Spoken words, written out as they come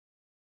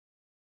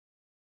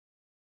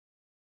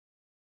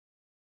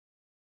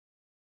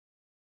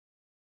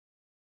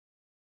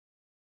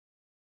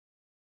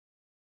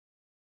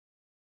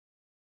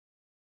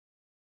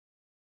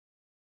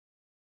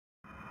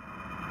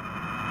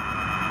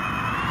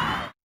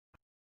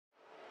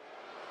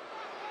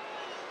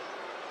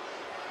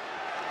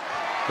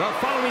The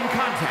following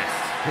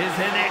contest is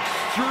an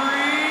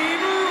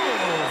Extreme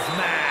Rules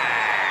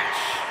match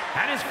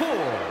and is for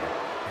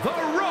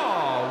the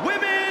Raw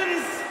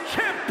Women's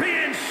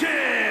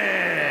Championship.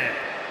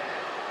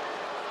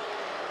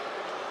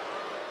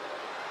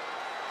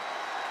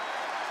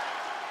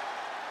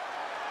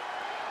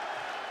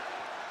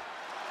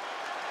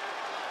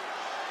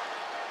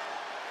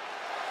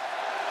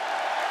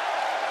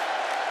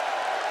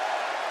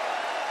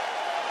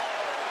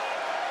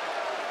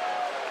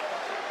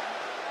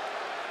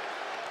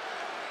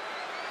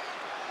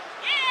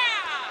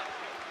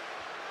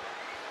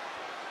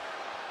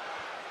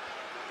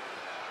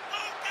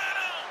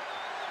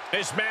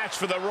 This match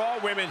for the Raw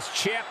Women's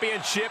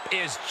Championship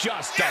is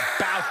just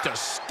about to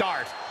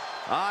start.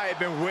 I have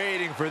been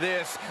waiting for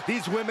this.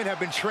 These women have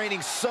been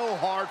training so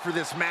hard for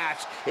this match.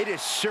 It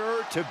is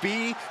sure to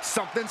be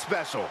something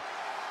special.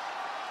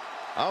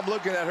 I'm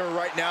looking at her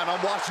right now, and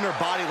I'm watching her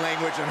body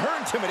language, and her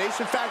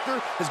intimidation factor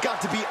has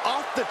got to be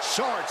off the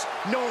charts,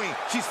 knowing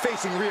she's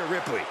facing Rhea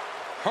Ripley.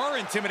 Her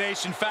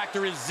intimidation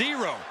factor is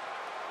 0.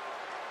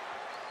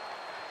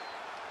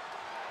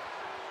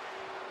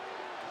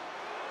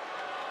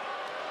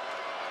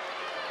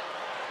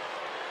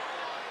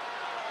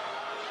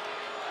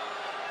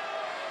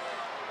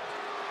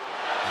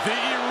 The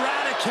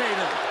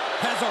Eradicator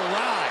has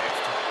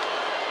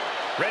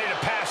arrived. Ready to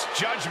pass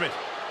judgment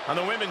on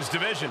the women's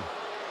division.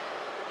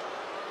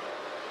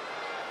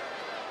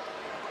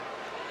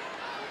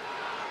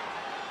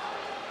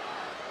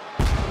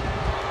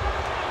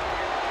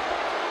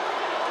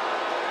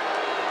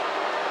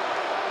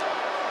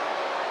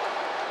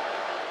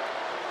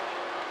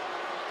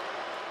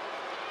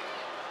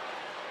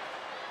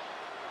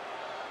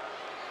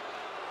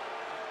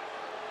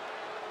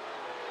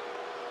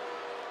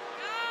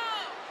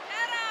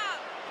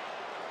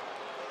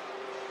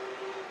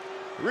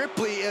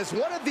 Ripley is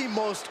one of the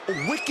most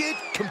wicked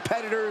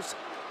competitors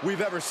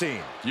we've ever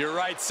seen. You're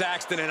right,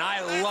 Saxton, and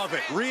I love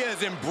it. Rhea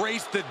has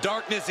embraced the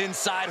darkness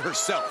inside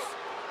herself.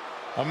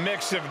 A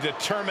mix of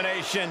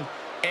determination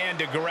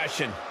and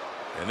aggression.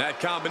 And that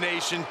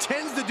combination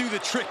tends to do the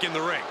trick in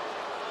the ring.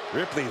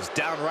 Ripley is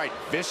downright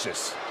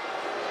vicious.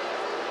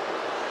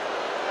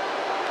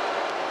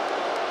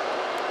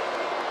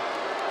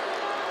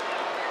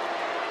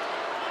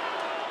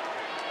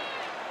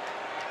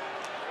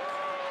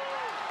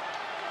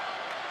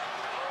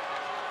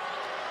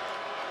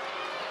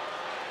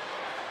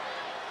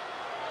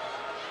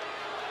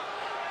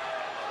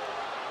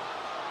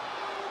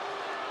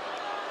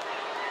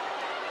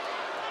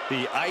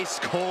 The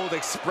ice-cold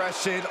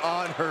expression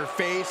on her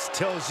face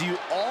tells you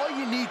all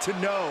you need to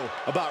know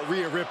about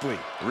Rhea Ripley.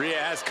 Rhea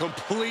has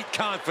complete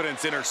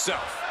confidence in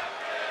herself.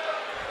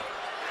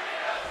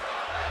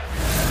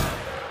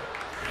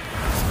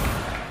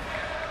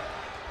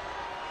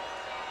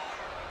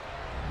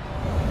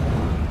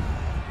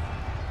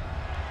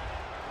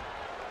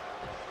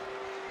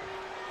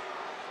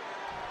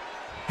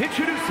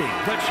 Introducing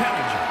the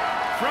challenger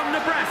from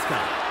Nebraska,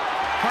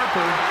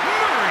 Harper.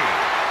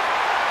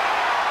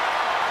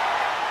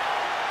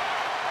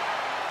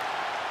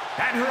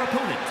 And her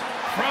opponent,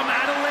 from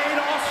Adelaide,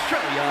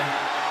 Australia,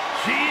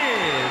 she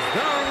is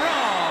the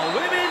Raw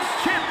Women's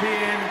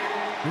Champion,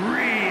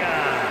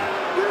 Rhea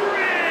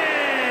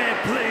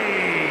Ripley.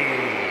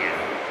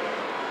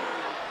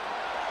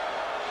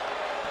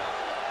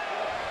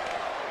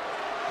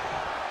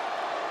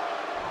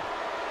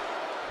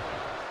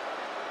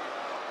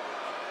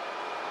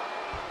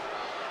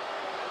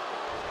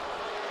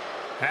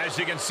 As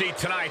you can see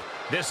tonight,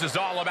 this is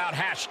all about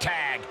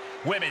hashtag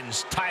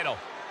women's title.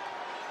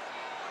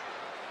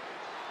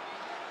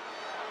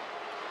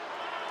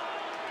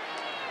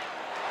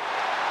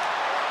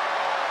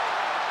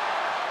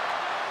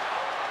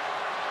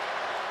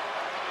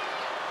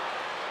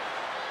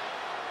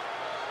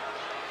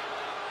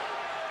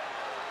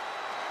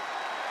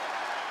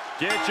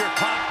 Get your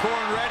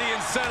popcorn ready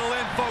and settle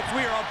in, folks.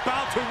 We are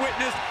about to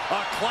witness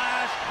a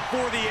clash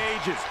for the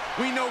ages.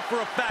 We know for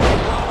a fact the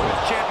Raw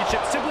Women's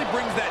Championship simply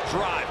brings that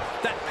drive,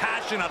 that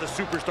passion out of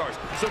superstars.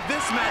 So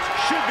this match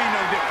should be no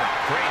different.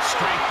 Great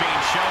strength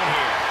being shown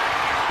here.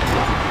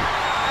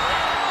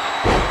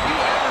 Have you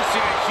ever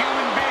seen a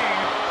human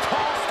being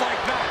tossed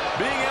like that?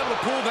 Being able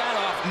to pull that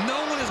off,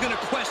 no one is going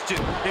to question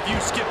if you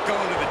skip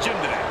going to the gym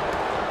today.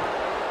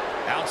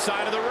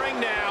 Outside of the ring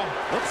now.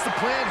 What's the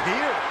plan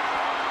here?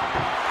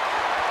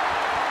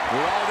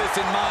 With all this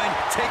in mind,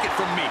 take it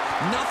from me.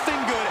 Nothing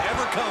good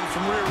ever comes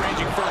from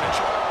rearranging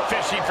furniture.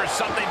 Fishing for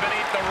something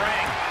beneath the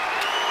ring.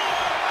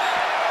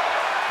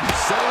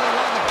 Settling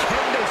on the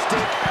kendo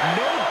stick.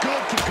 No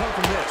good can come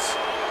from this.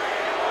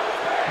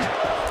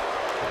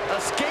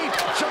 Escape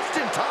just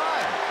in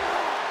time.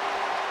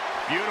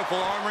 Beautiful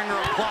arm wringer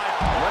applied.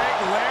 Leg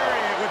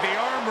lariat with the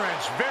arm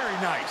wrench. Very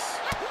nice.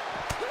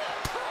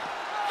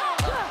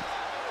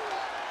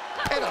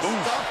 And a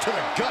stop to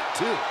the gut,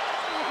 too.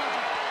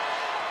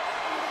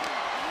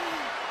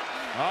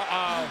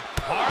 Uh-oh.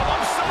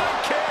 Harlem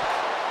sidekick.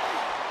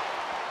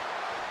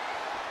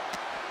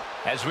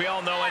 As we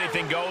all know,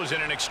 anything goes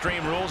in an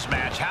Extreme Rules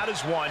match. How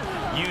does one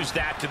use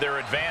that to their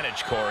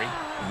advantage, Corey?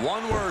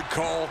 One word,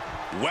 Cole: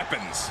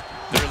 weapons.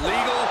 They're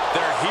legal,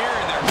 they're here,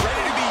 and they're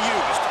ready to be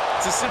used.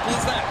 It's as simple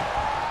as that.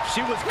 She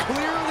was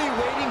clearly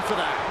waiting for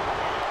that.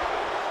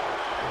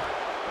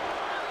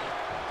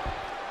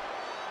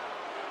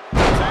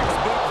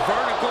 Textbook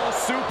vertical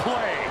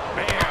suplex.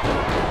 Bam.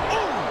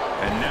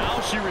 Ooh. And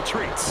now she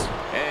retreats.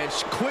 And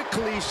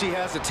quickly she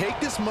has to take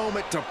this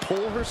moment to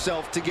pull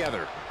herself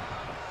together.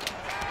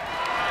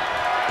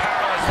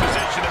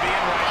 Position to be in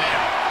right now.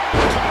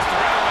 Tossed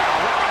around like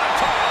a rock on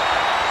top.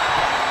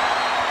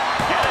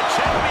 And the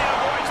champion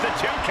avoids the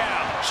 2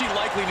 count. She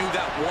likely knew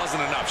that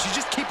wasn't enough. She's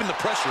just keeping the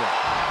pressure on.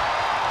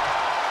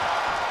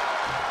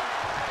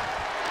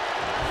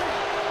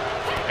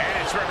 And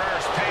it's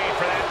reverse pain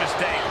for that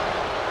mistake.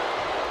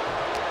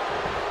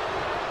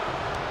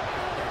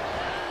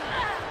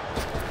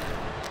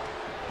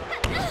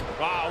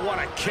 Oh,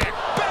 what a kick.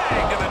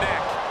 Bang to the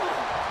neck.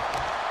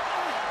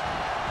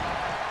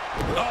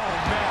 Oh,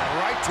 man,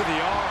 right to the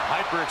arm.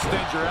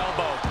 Hyperextend your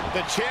elbow.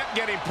 The champ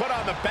getting put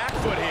on the back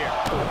foot here.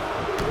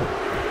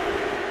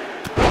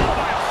 Oh,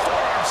 by a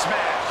forearm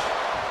smash.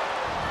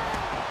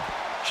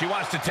 She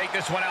wants to take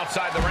this one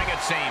outside the ring, it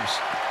seems.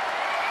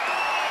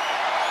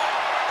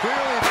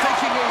 Clearly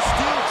thinking a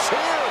steel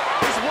chair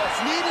is what's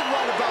needed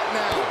right about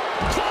now.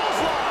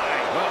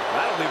 Clothesline. Well,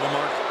 that'll leave a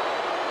mark.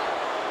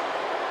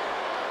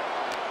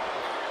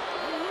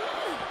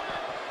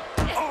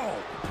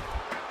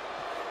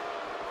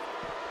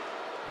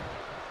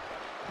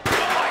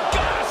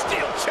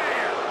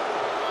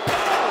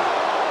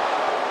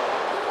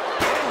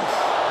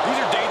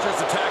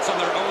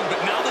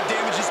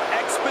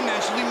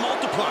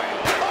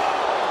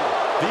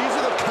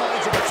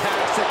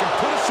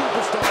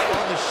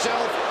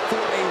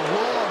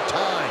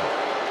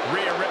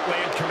 Ripley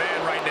in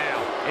command right now.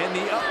 And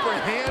the upper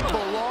hand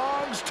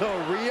belongs to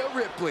Rhea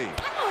Ripley.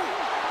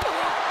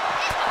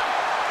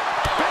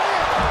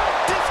 Bam!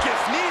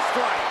 Discus knee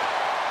strike.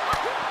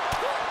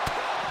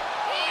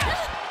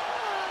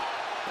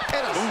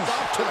 And a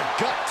stop to the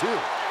gut, too.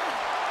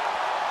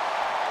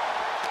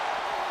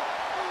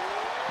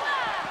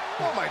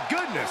 Oh, my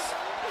goodness.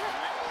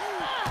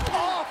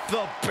 Off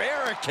the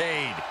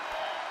barricade.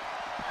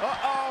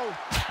 Uh-oh.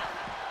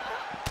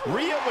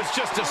 Rhea was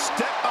just a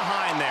step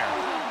behind there.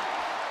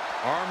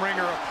 Arm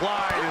wringer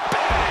applied.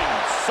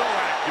 Bang! So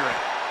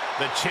accurate.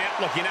 The champ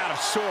looking out of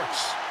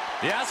sorts.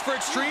 You ask for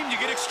extreme, you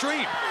get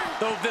extreme.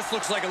 Though this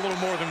looks like a little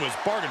more than was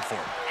bargained for.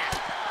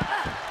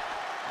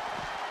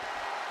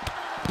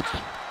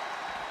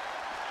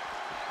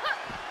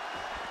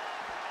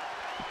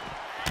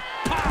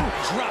 Pow!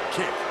 Drop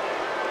kick.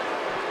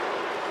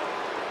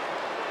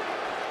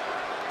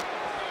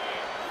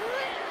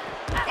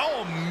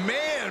 Oh,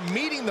 man,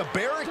 meeting the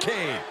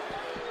barricade.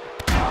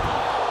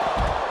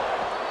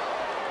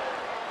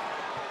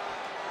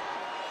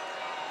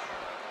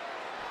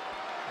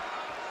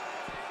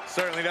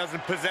 Certainly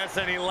doesn't possess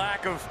any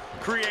lack of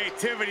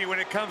creativity when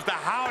it comes to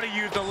how to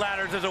use the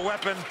ladders as a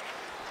weapon.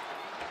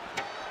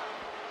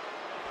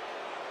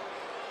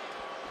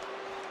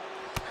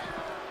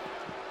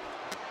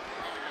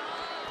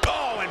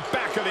 Oh, and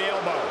back of the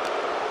elbow.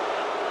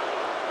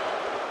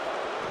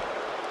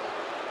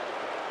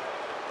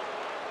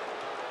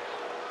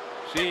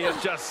 She is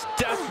just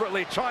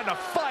desperately trying to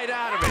fight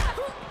out of it.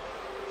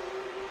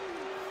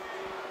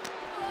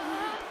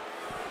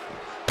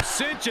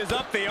 Cinches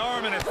up the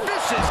arm and a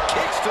vicious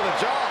kicks to the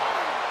jaw.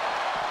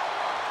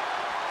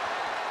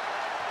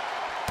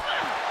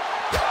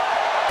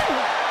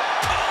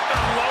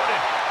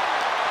 Unloaded.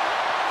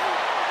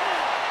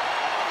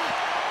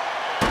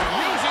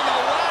 Using the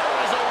ladder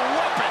as a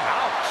weapon.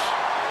 Ouch.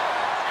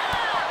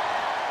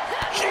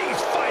 She's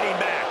fighting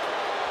back.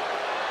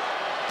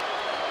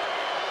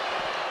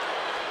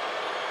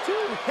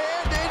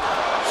 Two-handed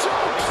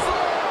choke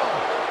slam.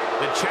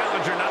 The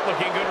challenger not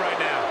looking good right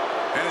now.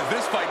 And as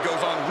this fight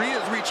goes on,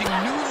 Rhea's reaching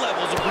new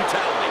levels of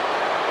brutality.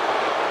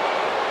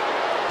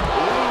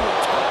 Ooh,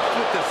 topped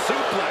with the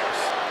suplex.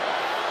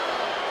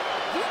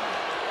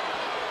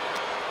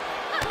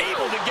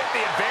 Able to get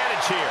the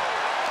advantage here.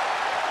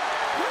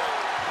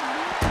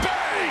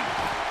 Bang!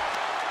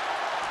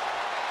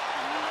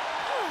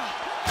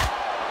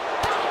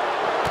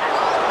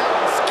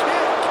 Roundhouse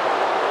kick.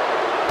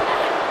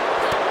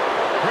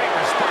 Great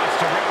response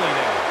to Ripley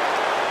there.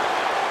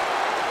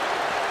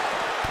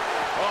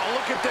 Oh,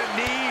 look at the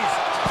knees.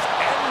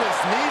 Endless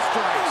knee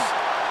strikes.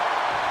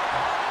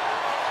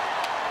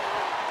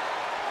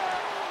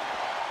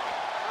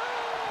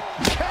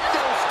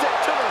 Kendo stick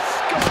to the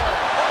skull.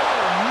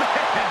 Oh,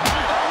 man.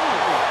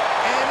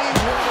 Any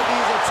one of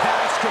these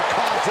attacks could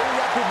cause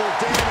irreparable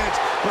damage,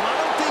 but I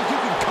don't think you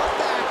can come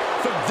back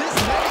from this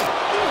many.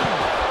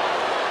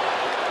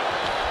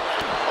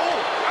 Oh,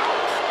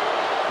 ouch.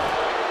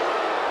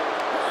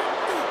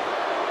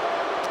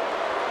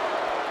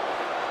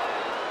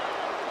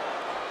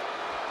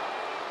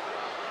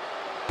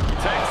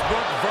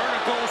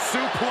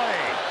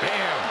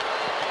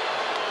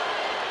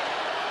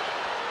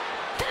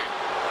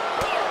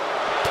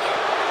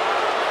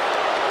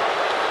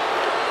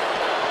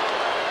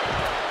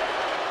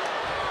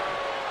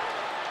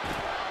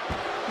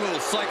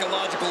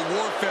 psychological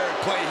warfare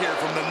at play here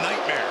from the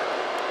Nightmare.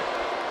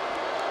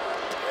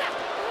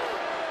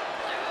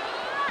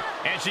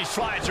 And she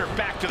slides her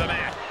back to the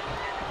mat.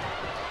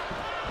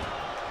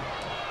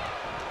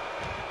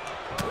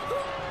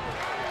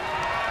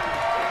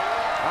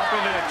 Up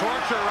into the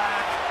torture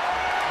rack.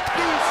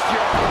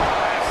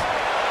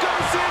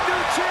 Goes in,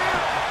 new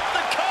champ.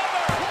 The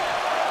cover.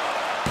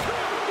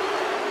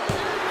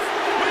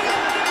 We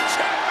got a new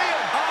champion.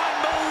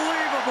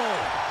 Unbelievable.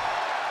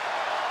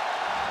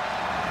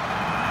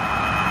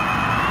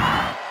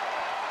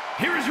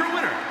 Here is your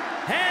winner,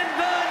 and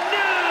the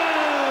new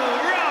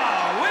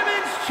Raw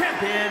Women's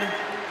Champion,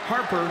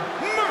 Harper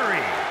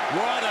Murray.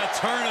 What a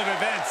turn of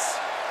events.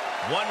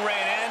 One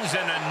reign ends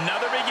and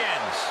another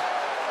begins.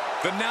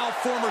 The now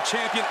former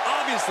champion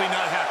obviously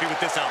not happy with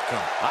this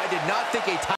outcome. I did not think a